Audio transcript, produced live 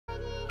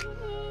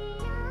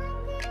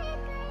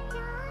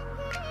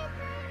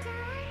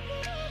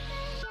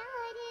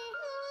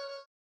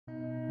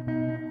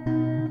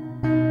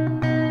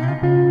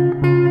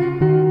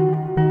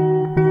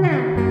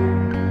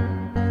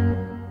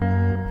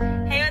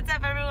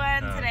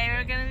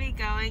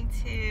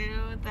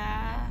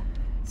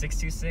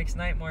626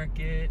 night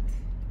market.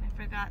 I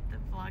forgot the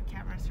vlog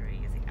camera, so we're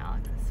using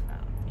Alex's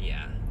phone.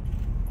 Yeah.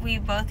 We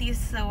both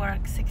used to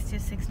work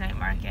 626 night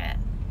market.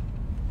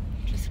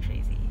 Which is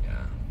crazy.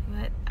 Yeah.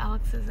 But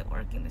Alex isn't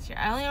working this year.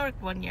 I only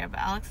worked 1 year, but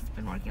Alex has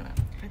been working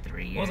for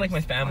 3 years. Well, it's like my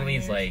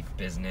family's like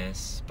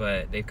business,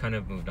 but they've kind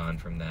of moved on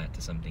from that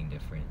to something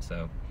different.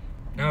 So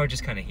now we're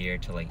just kind of here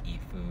to like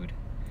eat food.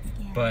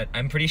 Yeah. But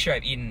I'm pretty sure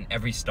I've eaten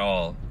every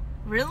stall.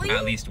 Really?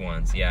 At least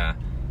once, yeah.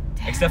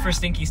 Damn. Except for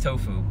Stinky's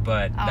tofu,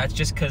 but that's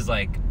just because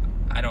like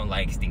I don't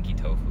like stinky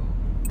tofu.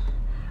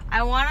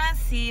 I want to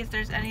see if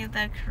there's any of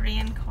the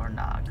Korean corn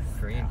dogs.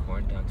 Korean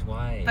corn dogs?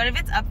 Why? But if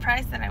it's up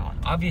price, then I won't.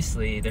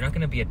 Obviously, they're not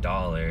going to be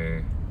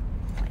 $1.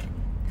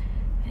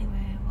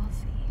 Anyway, we'll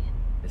see.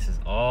 This is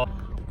all...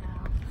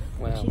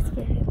 Wow. She's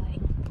very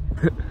light.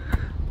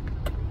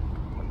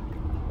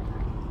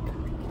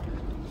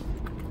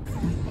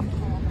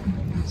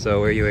 So,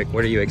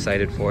 what are you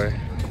excited for?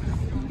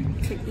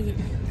 To eat.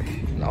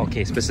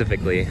 Okay,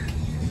 specifically.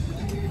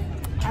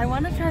 I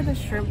want to try the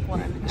shrimp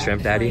one.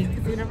 Shrimp daddy?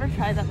 Because we've never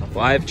tried that before.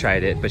 Well, I've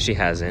tried it, but she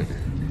hasn't.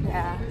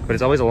 Yeah. But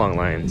it's always a long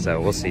line, so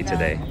we'll see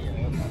today.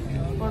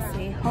 We'll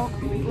see. Oh,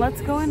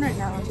 let's go in right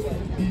now.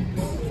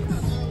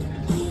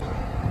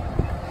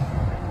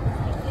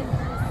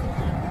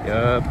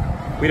 Yup.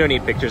 We don't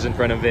need pictures in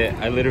front of it.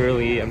 I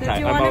literally am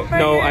tired.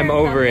 I'm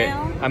over it.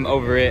 I'm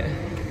over it.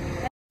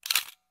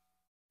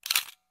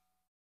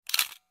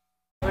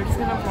 We're just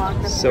gonna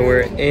vlog this. So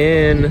we're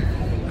in.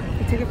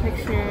 We took a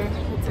picture.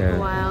 It took a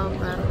while,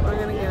 but we're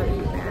gonna go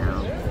eat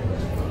now.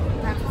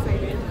 I'm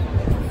excited.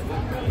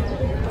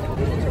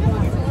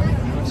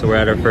 So we're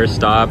at our first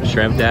stop,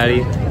 Shrimp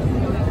Daddy.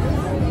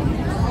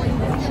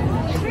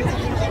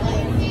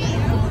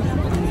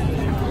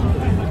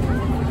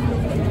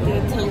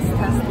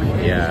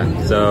 Yeah,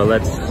 so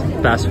let's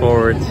fast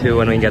forward to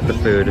when we get the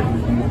food.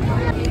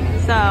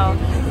 So,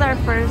 this is our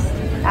first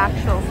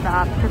actual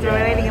stop because we're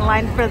waiting in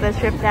line for the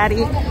Shrimp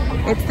Daddy.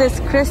 It's this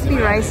crispy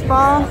rice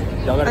ball.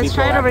 Let's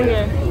try it over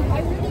here.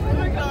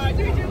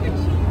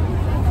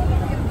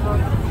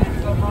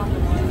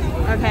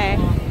 Okay,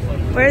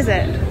 where is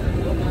it?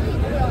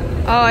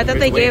 Oh, I thought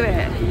they gave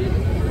it.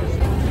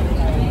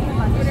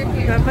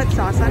 You want to put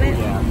sauce on it?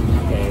 Yeah.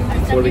 Okay,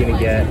 so what are we gonna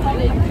get?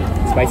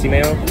 Spicy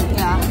mayo?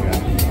 Yeah. Do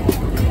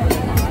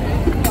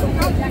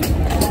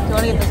you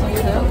want to get this one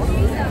too?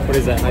 What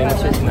is that? Honey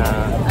mustard?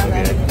 Nah,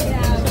 okay.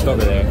 It's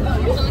over there.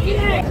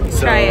 So,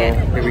 try it.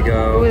 Here we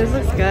go. Ooh, this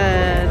looks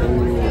good.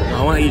 Ooh,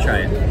 I want to let you try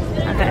it.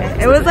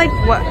 Okay. It was like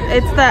what?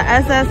 It's the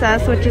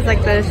SSS, which is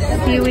like the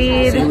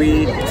seaweed.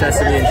 Seaweed,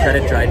 sesame, and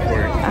shredded dried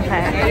pork.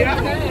 Okay.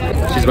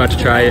 She's about to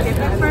try it.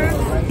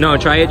 No,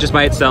 try it just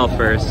by itself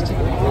first.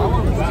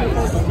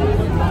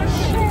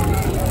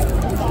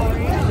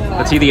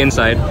 Let's see the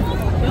inside.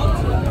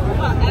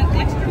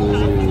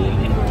 Ooh.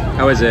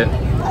 How is it?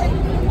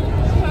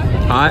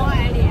 Hot?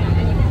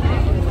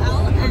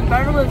 It's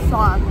better with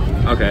sauce.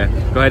 Okay,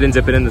 go ahead and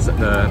dip it in the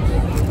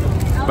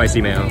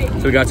spicy mayo.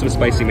 So we got some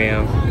spicy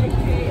mayo.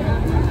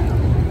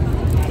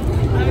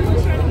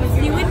 The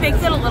seaweed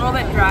makes it a little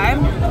bit dry,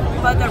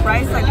 but the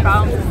rice like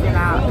balances it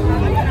out.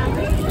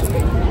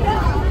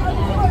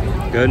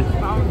 Good?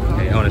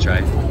 Okay, I want to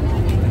try.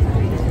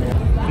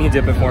 Can you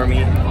dip it for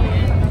me?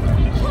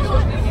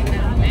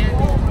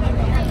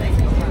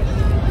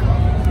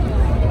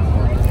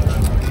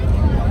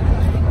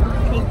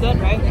 It's good,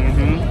 right?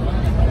 Mm-hmm.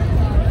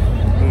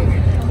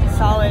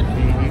 Solid.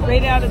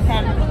 Rate it out of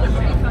 10.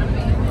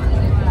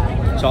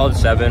 Solid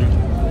 7.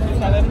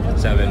 7?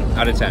 7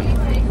 out of 10.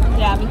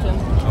 Yeah, me too.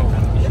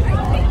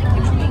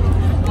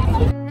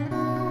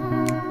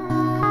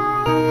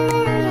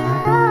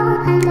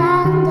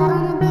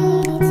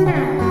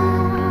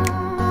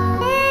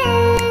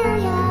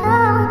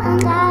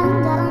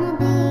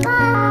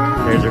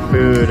 There's her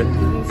food.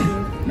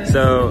 So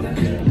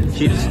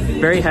she's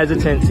very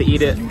hesitant to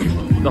eat it,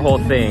 the whole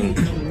thing,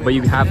 but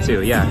you have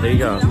to. Yeah, there you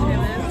go.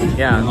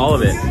 Yeah, all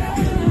of it.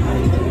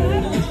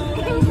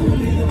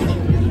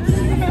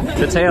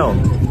 The tail.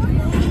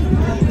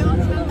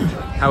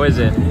 How is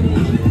it?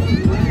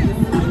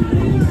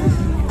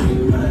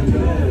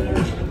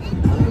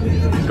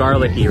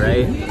 Garlicky,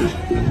 right?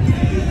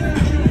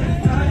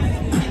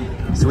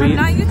 Sweet. I'm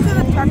not used to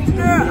the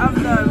texture of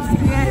the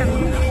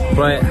skin.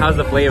 But how's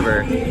the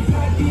flavor?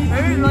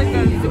 Maybe like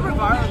a super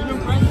garlic.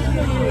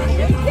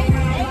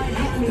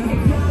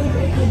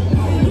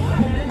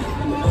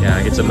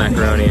 Yeah, get some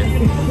macaroni.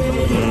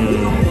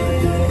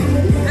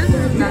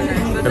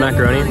 The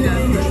macaroni?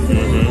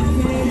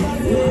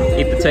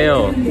 Eat the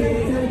tail.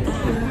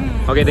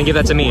 Okay, then give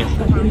that to me.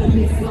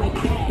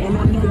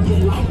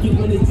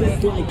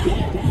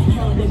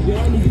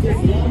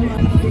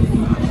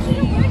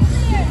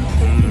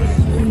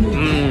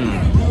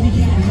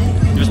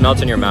 It just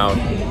melts in your mouth.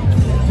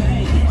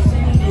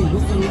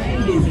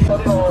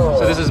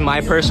 So this is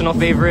my personal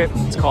favorite.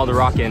 It's called a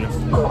Rockin'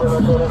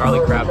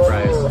 garlic crab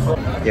fries.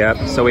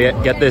 Yep, so we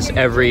get this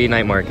every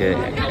night market.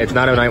 It's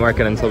not a night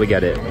market until we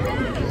get it.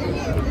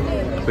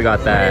 We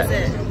got that. What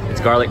is it?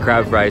 It's garlic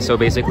crab fries. So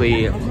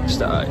basically,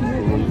 just a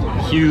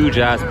huge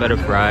ass bed of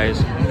fries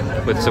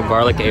with some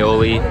garlic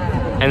aioli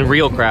and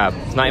real crab.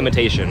 It's not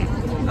imitation.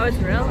 Oh, it's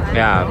real?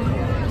 Yeah.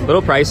 A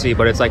little pricey,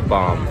 but it's like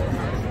bomb.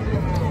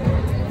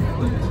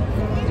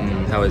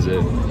 How is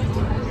it?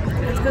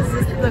 It's because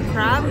the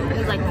crab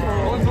is like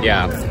cold.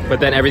 Yeah, but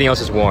then everything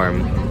else is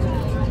warm.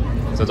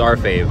 So it's our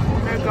fave.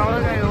 Their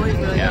garlic aioli is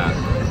really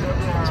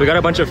good. So we got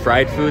a bunch of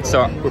fried food,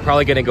 so we're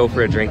probably gonna go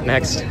for a drink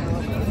next.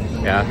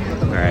 Yeah?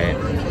 Alright.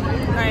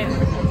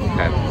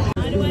 Okay.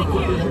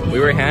 We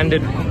were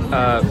handed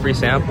a free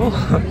sample.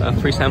 A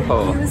free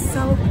sample. It was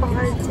so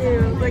far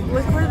too. Like,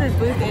 look where the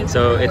booth is.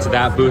 So it's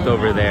that booth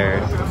over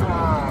there.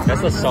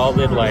 That's a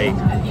solid like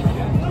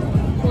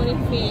 40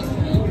 feet.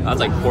 That's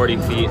like 40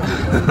 feet.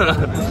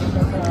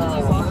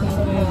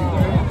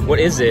 What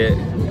is it?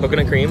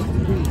 Coconut cream?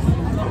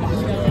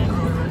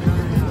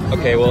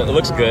 Okay, well, it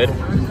looks good.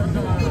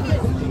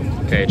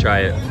 Okay, try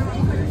it.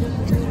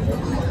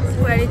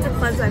 Wait, I need to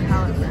cleanse my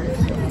palate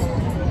first.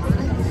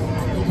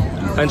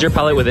 Cleanse your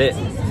palate with it.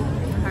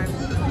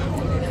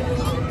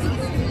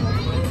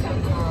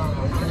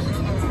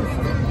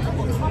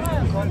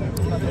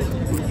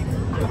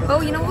 Oh,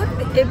 you know what?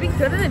 It'd be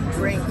good in a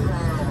drink.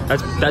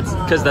 That's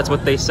because that's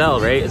what they sell,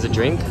 right? Is a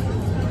drink.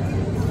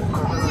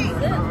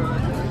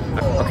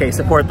 Okay,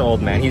 support the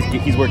old man.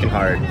 He's working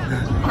hard.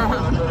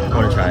 I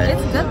want to try it.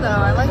 It's good though.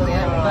 I like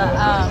it, but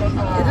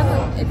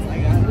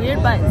it's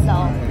weird by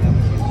itself.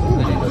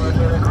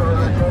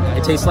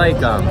 It tastes like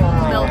Milk.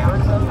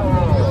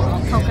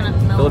 Coconut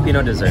milk.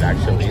 Filipino dessert,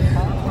 actually.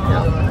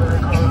 Yeah.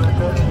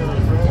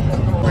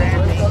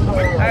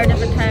 Or a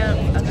different type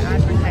of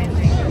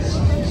advertising.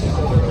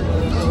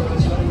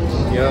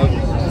 Yep.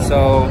 So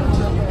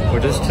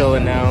we're just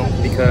chilling now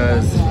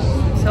because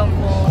So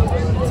cool.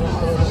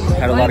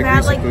 had a lot of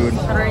greasy like food. 3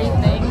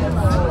 things.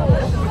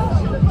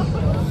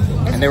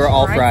 And they were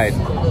all fried.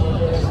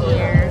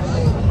 Here.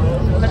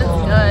 But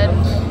it's good.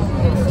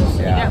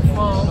 Yeah. You get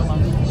full.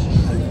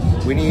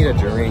 We need a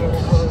drink.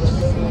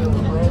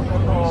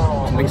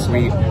 Something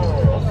sweet.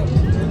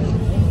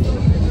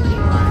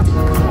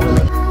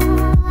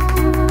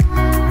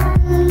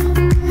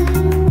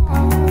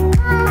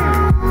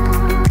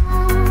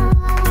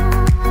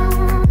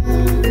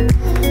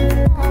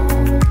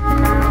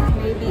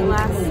 Maybe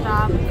last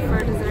stop for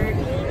dessert.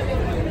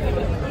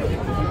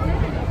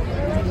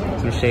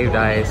 Some shaved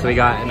ice. So we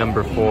got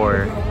number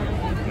 4,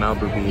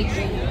 Malibu Beach.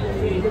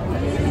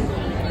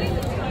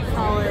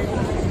 Solid.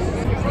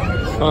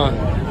 Huh.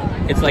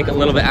 It's like a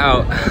little bit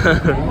out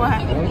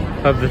What?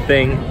 of the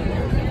thing.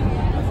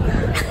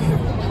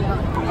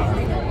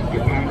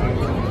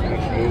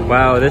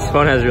 Wow, this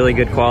phone has really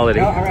good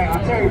quality.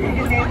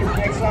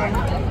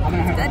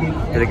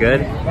 Is it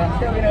good?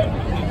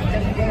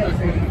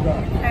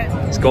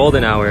 It's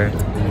golden hour.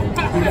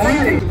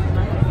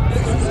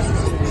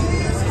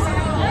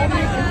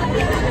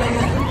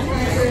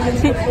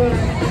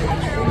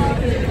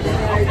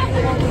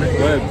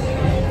 Good.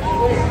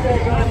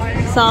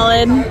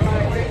 Solid.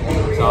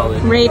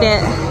 Solid. Rate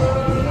it.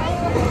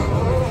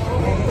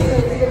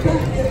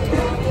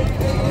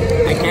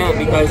 I can't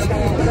because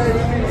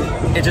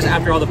it's just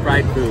after all the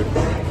fried food.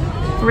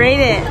 Rate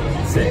it.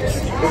 6.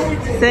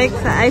 6?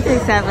 I say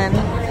 7.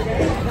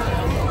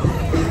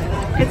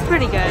 It's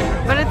pretty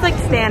good, but it's like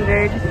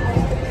standard.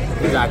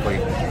 Exactly.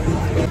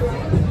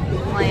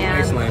 Land.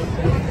 Nice lamp.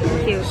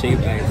 Cute.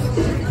 Shaved ice.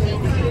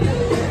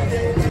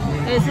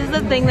 This is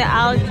the thing that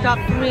Alex got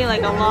for me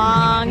like a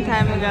long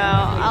time ago.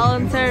 I'll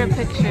insert a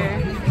picture.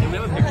 Do we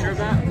have a picture of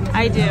that?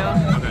 I do.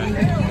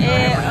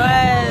 Okay.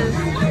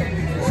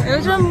 It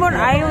was from when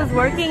I was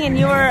working and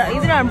you were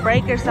either on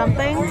break or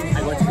something.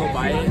 I went to go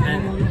buy it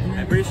and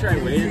I'm pretty sure I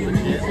waited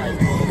legit like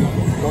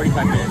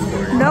 45 minutes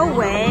for it. No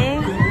way.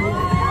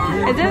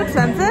 Is it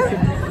expensive?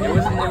 It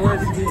was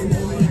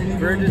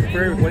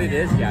for what it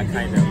is, yeah,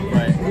 kind of,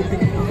 but it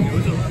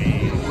was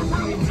okay.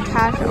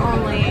 Cash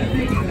only.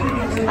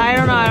 I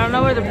don't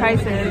know where the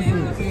price is.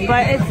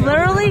 But it's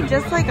literally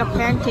just like a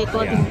pancake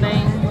looking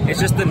thing. It's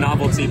just the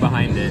novelty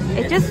behind it.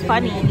 It's just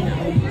funny.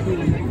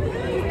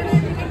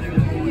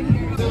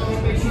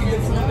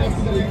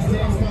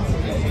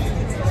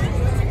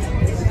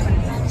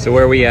 So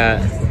where are we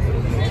at?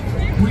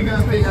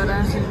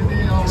 Toyota.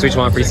 So we just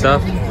want free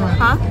stuff?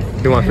 Huh?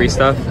 We want free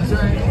stuff?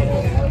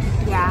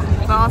 Yeah.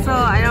 But also,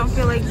 I don't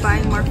feel like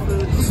buying more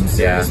food.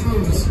 Yeah.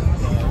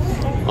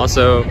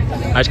 Also,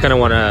 I just kind of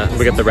want to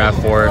look at the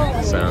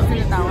RAV4, so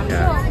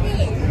yeah.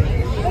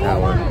 That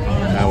one.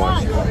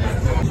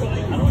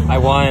 I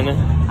won.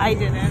 I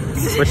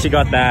didn't. But she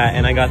got that,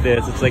 and I got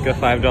this. It's like a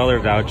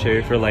 $5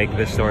 voucher for like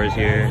the stores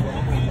here.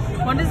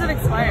 When does it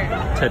expire?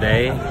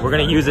 Today. We're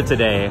gonna use it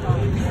today.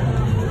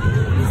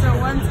 So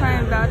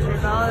one-time voucher,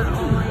 valid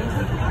only.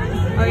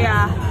 Oh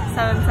yeah,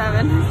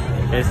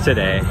 7/7. It's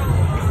today.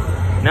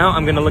 Now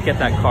I'm gonna look at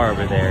that car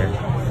over there.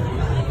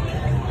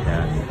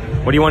 Yeah.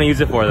 What do you want to use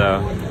it for though?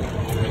 I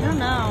don't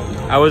know.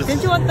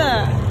 Didn't you want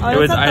the? Oh, it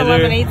was not either the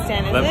lemonade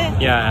stand, is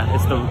it? Yeah,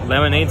 it's the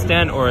lemonade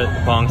stand or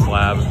bong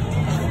slab. Ooh.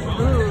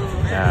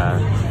 Yeah.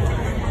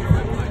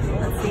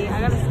 Let's see.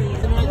 I gotta see.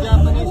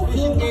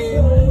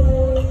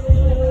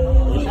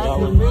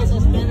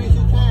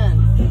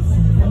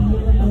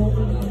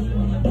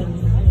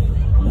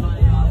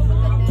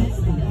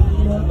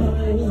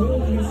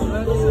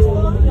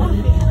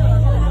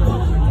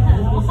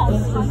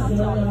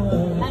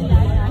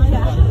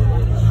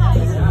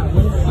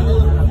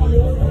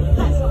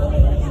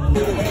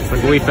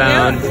 we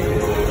found.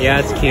 Yeah,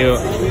 it's cute.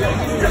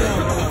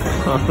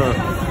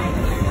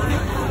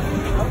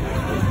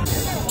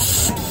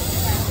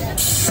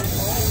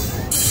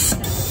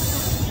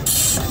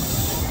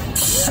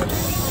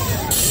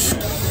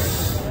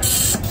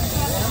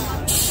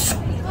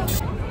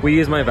 We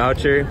use my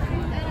voucher.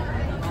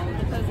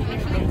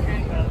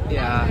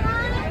 Yeah.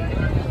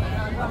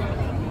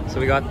 So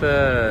we got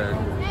the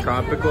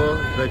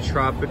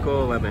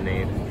tropical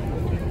lemonade.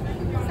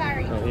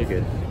 Sorry. Oh, you're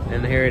good.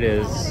 And here it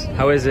is.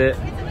 How is it?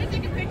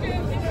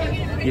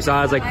 You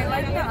saw it's like. I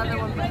like the other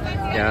one better.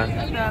 Yeah.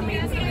 The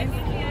main squeeze.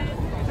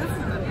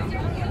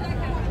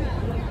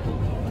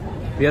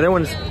 The other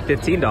one's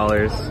 $15. Oh,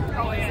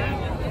 is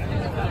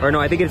it? Or no,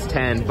 I think it's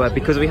 10. But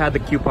because we had the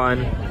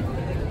coupon,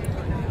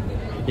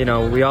 you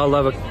know, we all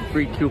love a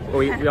free coupon.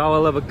 We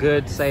all love a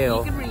good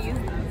sale. You can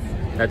reuse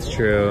this. That's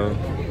true.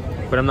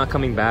 But I'm not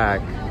coming back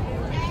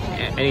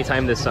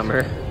anytime this summer.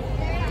 Okay,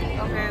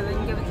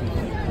 then give it to me.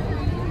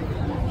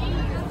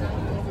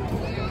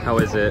 How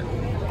is it?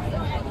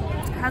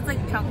 It has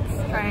like chunks.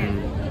 Try it.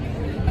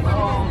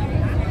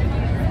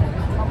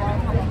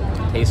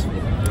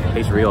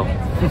 Tastes real.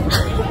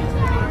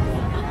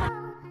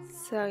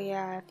 So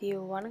yeah, if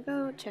you want to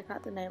go check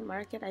out the night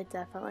market, I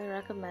definitely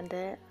recommend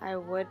it. I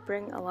would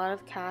bring a lot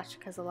of cash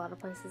because a lot of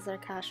places are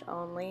cash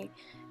only,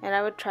 and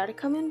I would try to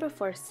come in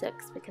before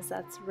 6 because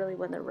that's really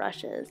when the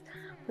rush is.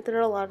 But there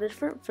are a lot of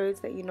different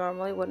foods that you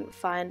normally wouldn't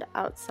find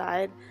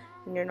outside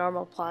in your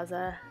normal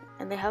plaza,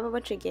 and they have a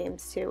bunch of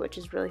games too, which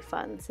is really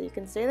fun. So you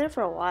can stay there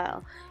for a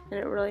while, and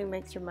it really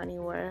makes your money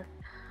worth.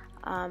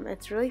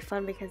 It's really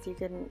fun because you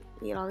can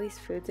eat all these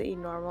foods that you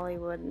normally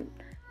wouldn't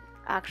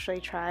actually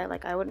try.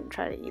 Like, I wouldn't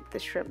try to eat the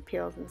shrimp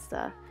peels and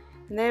stuff,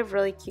 and they have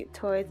really cute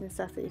toys and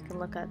stuff that you can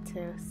look at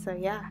too. So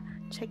yeah,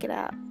 check it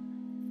out.